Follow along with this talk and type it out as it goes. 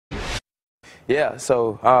Yeah,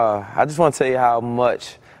 so I just want to tell you how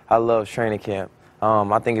much I love training camp.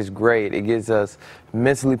 I think it's great. It gets us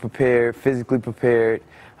mentally prepared, physically prepared,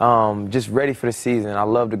 just ready for the season. I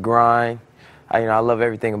love the grind. I love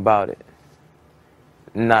everything about it.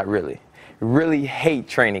 Not really. Really hate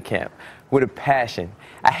training camp with a passion.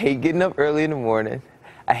 I hate getting up early in the morning.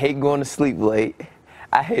 I hate going to sleep late.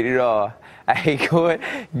 I hate it all. I hate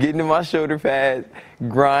getting in my shoulder pads,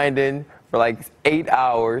 grinding for like 8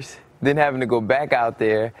 hours, then having to go back out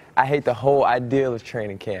there. I hate the whole ideal of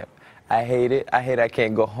training camp. I hate it. I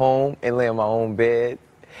can't go home and lay in my own bed.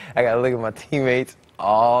 I got to look at my teammates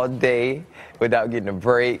all day without getting a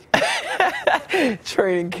break.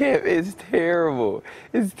 Training camp is terrible.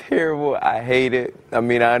 It's terrible. I hate it. I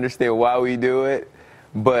mean, I understand why we do it,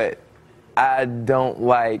 but I don't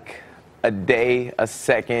like a day, a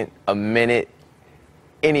second, a minute,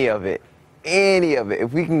 any of it. Any of it.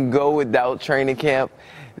 If we can go without training camp,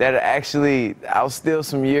 I'll steal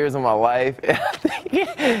some years of my life, and I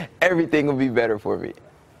think everything will be better for me.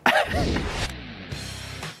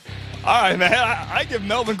 All right, man, I give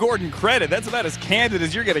Melvin Gordon credit. That's about as candid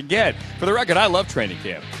as you're going to get. For the record, I love training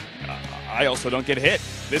camp. I also don't get hit.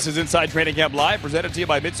 This is Inside Training Camp Live, presented to you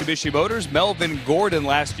by Mitsubishi Motors. Melvin Gordon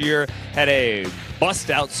last year had a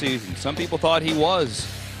bust-out season. Some people thought he was,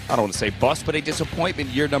 I don't want to say bust, but a disappointment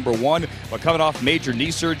year number one. But coming off major knee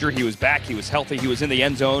surgery, he was back, he was healthy, he was in the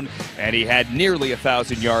end zone, and he had nearly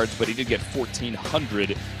 1,000 yards, but he did get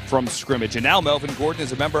 1,400 from scrimmage. And now Melvin Gordon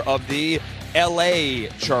is a member of the L.A.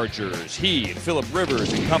 Chargers. He and Phillip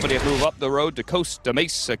Rivers and company have moved up the road to Costa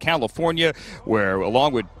Mesa, California, where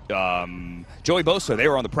along with Joey Bosa, they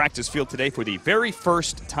were on the practice field today for the very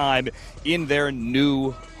first time in their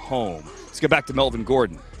new home. Let's get back to Melvin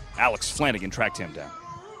Gordon. Alex Flanagan tracked him down.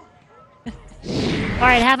 All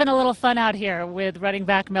right, having a little fun out here with running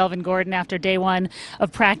back Melvin Gordon after day one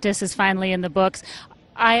of practice is finally in the books.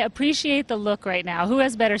 I appreciate the look right now. Who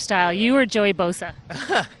has better style, you or Joey Bosa?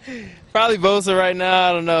 Probably Bosa right now.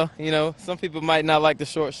 I don't know. Some people might not like the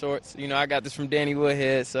short shorts. I got this from Danny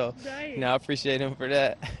Woodhead, so nice. I appreciate him for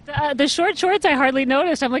that. The short shorts I hardly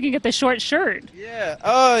noticed. I'm looking at the short shirt. Yeah.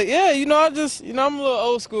 I'm a little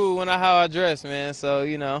old school how I dress, man. So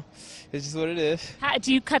it's just what it is.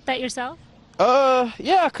 Do you cut that yourself?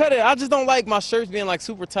 Yeah, I cut it. I just don't like my shirts being like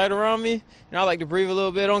super tight around me. I like to breathe a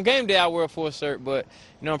little bit. On game day, I wear a full shirt, but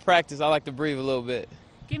in practice, I like to breathe a little bit.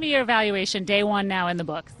 Give me your evaluation, day one now in the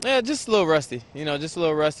books. Yeah, just a little rusty. Just a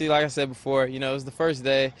little rusty. Like I said before, it was the first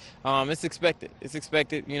day. It's expected.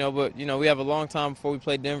 But we have a long time before we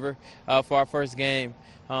play Denver for our first game.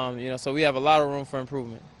 So we have a lot of room for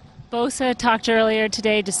improvement. Bosa talked earlier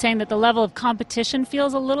today just saying that the level of competition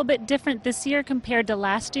feels a little bit different this year compared to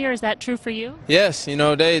last year. Is that true for you? Yes,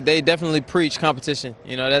 they definitely preach competition.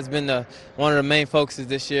 That's been one of the main focuses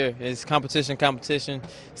this year is competition.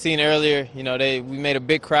 Seen earlier, we made a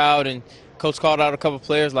big crowd and Coach called out a couple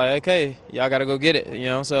players like, okay, y'all got to go get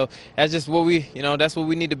it, So that's just what that's what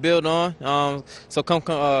we need to build on. So come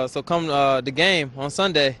the game on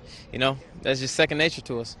Sunday, that's just second nature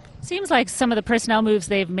to us. Seems like some of the personnel moves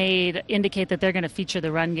they've made indicate that they're going to feature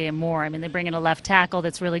the run game more. I mean, they bring in a left tackle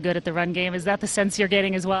that's really good at the run game. Is that the sense you're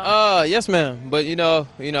getting as well? Yes, ma'am. But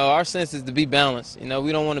our sense is to be balanced. We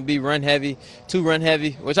don't want to be too run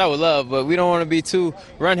heavy, which I would love, but we don't want to be too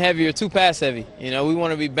run heavy or too pass heavy. We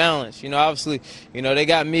want to be balanced. Obviously, they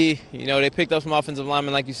got me. They picked up some offensive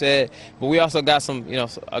linemen, like you said, but we also got some,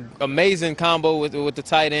 amazing combo with the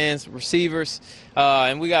tight ends, receivers,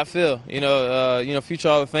 and we got Phil. Future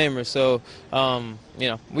Hall of Famer. So,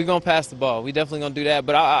 we're going to pass the ball. We definitely going to do that.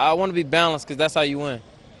 But I want to be balanced because that's how you win.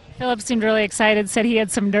 Phillip seemed really excited, said he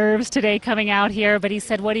had some nerves today coming out here, but he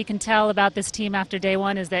said what he can tell about this team after day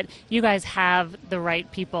one is that you guys have the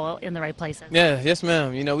right people in the right places. Yeah, yes,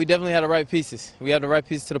 ma'am. We definitely have the right pieces. We have the right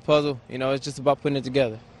pieces to the puzzle. It's just about putting it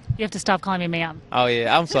together. You have to stop calling me ma'am. Oh,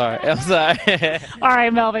 yeah. I'm sorry. I'm sorry. All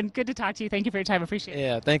right, Melvin. Good to talk to you. Thank you for your time. Appreciate it.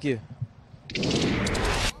 Yeah, thank you.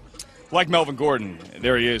 Like Melvin Gordon,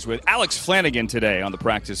 there he is with Alex Flanagan today on the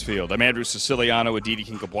practice field. I'm Andrew Siciliano. Aditi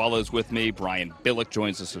Kinkabwala is with me. Brian Billick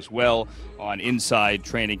joins us as well on Inside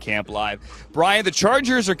Training Camp Live. Brian, the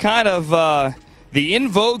Chargers are kind of the in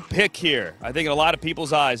vogue pick here, I think, in a lot of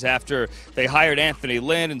people's eyes after they hired Anthony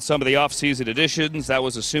Lynn and some of the offseason additions. That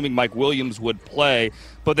was assuming Mike Williams would play.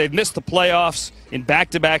 But they've missed the playoffs in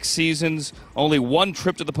back-to-back seasons, only one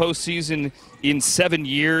trip to the postseason in 7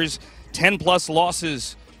 years, 10-plus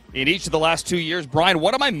losses in each of the last 2 years. Brian,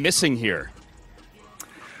 what am I missing here?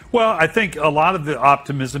 Well, I think a lot of the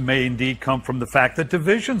optimism may indeed come from the fact that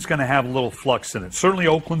division's going to have a little flux in it. Certainly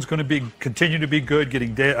Oakland's going to continue to be good,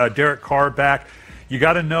 getting Derek Carr back. You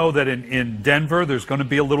got to know that in Denver, there's going to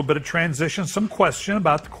be a little bit of transition, some question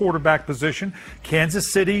about the quarterback position.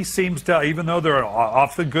 Kansas City seems to, even though they're an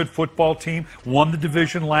awfully good football team, won the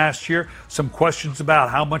division last year, some questions about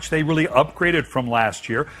how much they really upgraded from last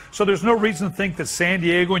year. So there's no reason to think that San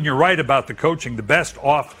Diego, and you're right about the coaching, the best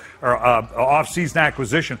off-season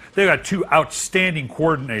acquisition. They've got two outstanding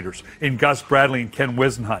coordinators in Gus Bradley and Ken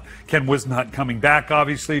Wisenhunt. Ken Wisenhunt coming back,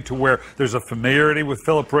 obviously, to where there's a familiarity with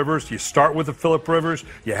Phillip Rivers. You start with a Phillip Rivers.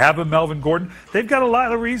 You have a Melvin Gordon. They've got a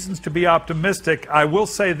lot of reasons to be optimistic. I will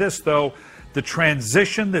say this, though. The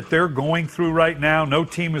transition that they're going through right now, no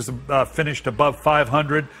team has finished above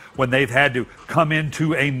 500 when they've had to come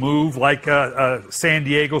into a move like San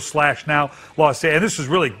Diego / now Los Angeles. And this is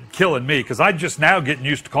really killing me because I'm just now getting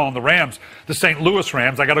used to calling the Rams the St. Louis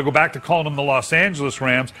Rams. I got to go back to calling them the Los Angeles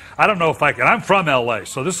Rams. I don't know if I can. I'm from L.A.,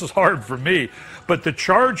 so this is hard for me. But the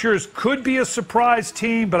Chargers could be a surprise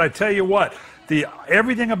team, but I tell you what,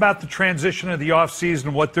 everything about the transition of the offseason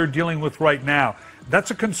and what they're dealing with right now,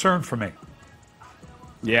 that's a concern for me.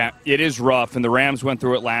 Yeah, it is rough, and the Rams went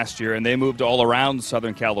through it last year, and they moved all around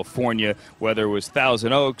Southern California, whether it was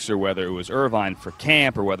Thousand Oaks or whether it was Irvine for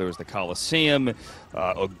camp or whether it was the Coliseum,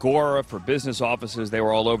 Agora for business offices. They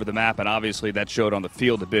were all over the map, and obviously that showed on the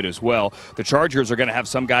field a bit as well. The Chargers are going to have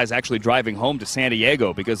some guys actually driving home to San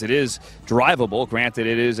Diego because it is drivable. Granted,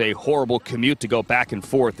 it is a horrible commute to go back and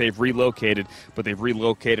forth. They've relocated, but they've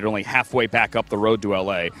relocated only halfway back up the road to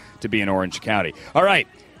L.A. to be in Orange County. All right.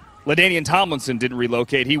 LaDainian Tomlinson didn't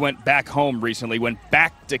relocate. He went back home recently, went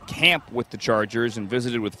back to camp with the Chargers and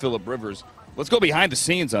visited with Phillip Rivers. Let's go behind the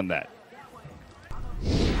scenes on that.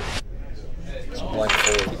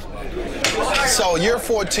 So you're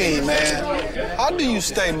 14, man. How do you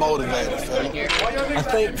stay motivated, Phillip? I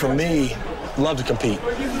think for me, love to compete.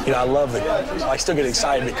 You know, I love it. I still get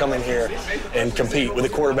excited to come in here and compete with the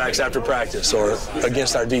quarterbacks after practice or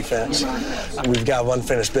against our defense. We've got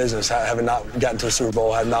unfinished business, having not gotten to a Super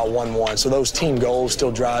Bowl, have not won one. So those team goals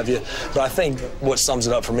still drive you. But I think what sums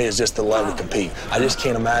it up for me is just the love to compete. I just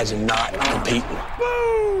can't imagine not competing.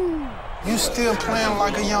 You still playing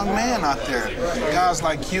like a young man out there. Guys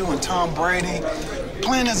like you and Tom Brady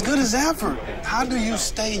playing as good as ever. How do you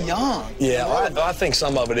stay young? Yeah, I think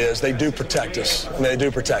some of it is they do protect us. I mean, they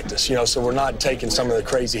do protect us, you know, so we're not taking some of the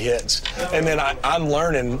crazy hits. And then I'm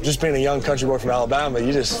learning, just being a young country boy from Alabama,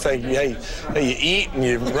 you just think, hey, you eat and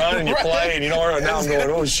you run and you play and you know, now I'm going,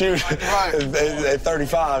 oh, shoot. Right. At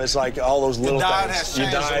 35, it's like all those little things.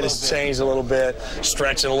 Your diet has changed a little bit,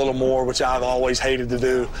 stretching a little more, which I've always hated to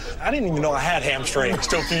do. I didn't even know I had hamstrings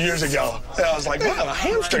till a few years ago. And I was like, wow, my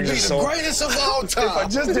hamstrings are sore. The greatest of all time. If I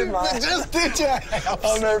just did my just did your abs.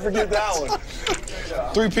 I'll never forget that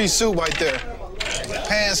one. Three-piece suit right there.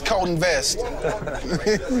 Pants, coat, and vest.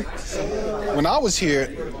 When I was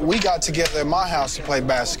here, we got together at my house to play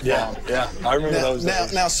basketball. Yeah, I remember those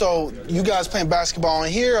days. Now, so you guys playing basketball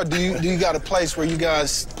in here, or do you got a place where you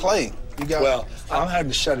guys play? Well, I'm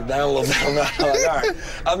having to shut it down a little bit. I'm like, all right,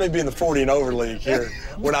 I may be in the 40 and over league here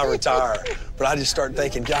when I retire, but I just start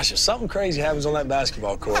thinking, gosh, if something crazy happens on that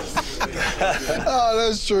basketball court. Oh,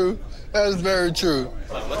 that's true. That's very true.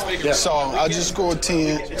 Yeah. So I just scored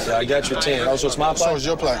 10. Yeah, I got your 10. Oh, so it's my play? So it's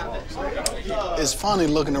your play. It's funny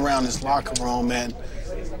looking around this locker room, man.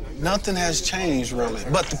 Nothing has changed, really,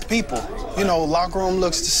 but the people. You know, locker room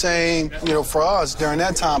looks the same. You know, for us, during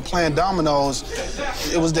that time, playing dominoes,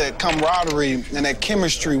 it was that camaraderie and that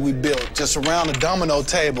chemistry we built just around the domino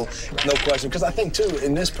table. No question, because I think, too,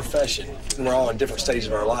 in this profession, we're all in different stages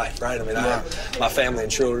of our life, right? I mean, I have my family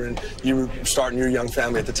and children. You were starting your young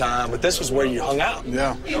family at the time, but this was where you hung out.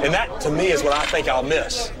 Yeah. And that, to me, is what I think I'll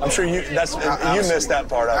miss. I'm sure you missed that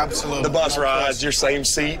part of it. Absolutely. The bus rides, your same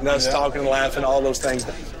seat, and us talking and laughing, all those things.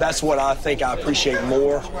 That's what I think I appreciate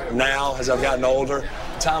more now as I've gotten older.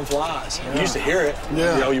 Time flies. You used to hear it.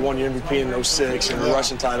 Yeah. You know, you won your MVP in 06 and the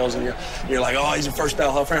Russian titles, and you're like, oh, he's your first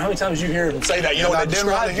ballot Hall of Famer. How many times did you hear him say that? You know, I didn't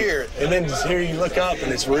really hear it. And then just here you look up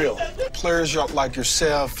and it's real. Players like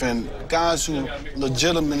yourself and guys who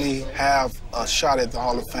legitimately have a shot at the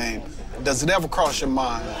Hall of Fame, does it ever cross your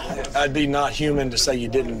mind? I'd be not human to say you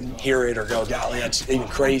didn't hear it or go, golly, that's even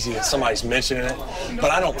crazy that somebody's mentioning it.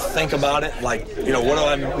 But I don't think about it like, you know, what do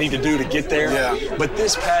I need to do to get there? Yeah. But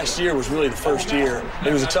this past year was really the first year.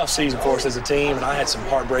 It was a tough season for us as a team, and I had some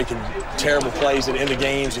heartbreaking, terrible plays at the end of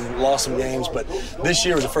games and lost some games. But this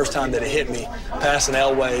year was the first time that it hit me, passing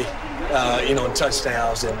Elway and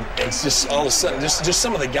touchdowns, and it's just all of a sudden, just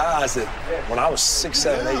some of the guys that when I was 6,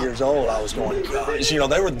 7, 8 years old, I was going, gosh, they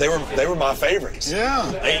were my favorites. Yeah.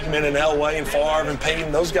 Aikman and Elway and Favre and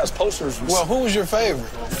Payton, those guys' posters. Well, who was your favorite?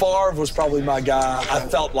 Favre was probably my guy. I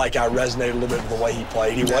felt like I resonated a little bit with the way he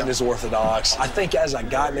played. He wasn't as orthodox. I think as I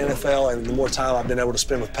got in the NFL and the more time I've been able to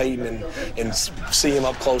spend with Peyton and see him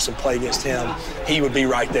up close and play against him, he would be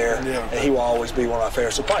right there, and he will always be one of my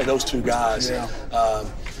favorites. So probably those two guys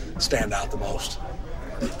stand out the most.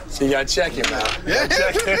 So you got to check him out. Yeah.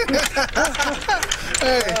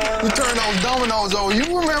 Hey, you turn those dominoes over.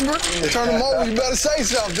 You remember? You turn them over, you better say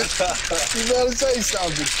something. You better say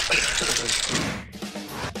something.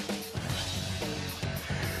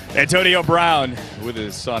 Antonio Brown with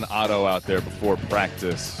his son Otto out there before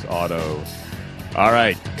practice. Otto. All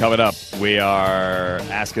right, coming up, we are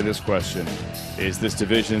asking this question. Is this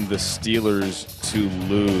division the Steelers to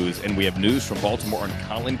lose? And we have news from Baltimore on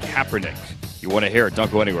Colin Kaepernick. You want to hear it?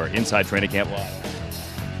 Don't go anywhere. Inside Training Camp Live.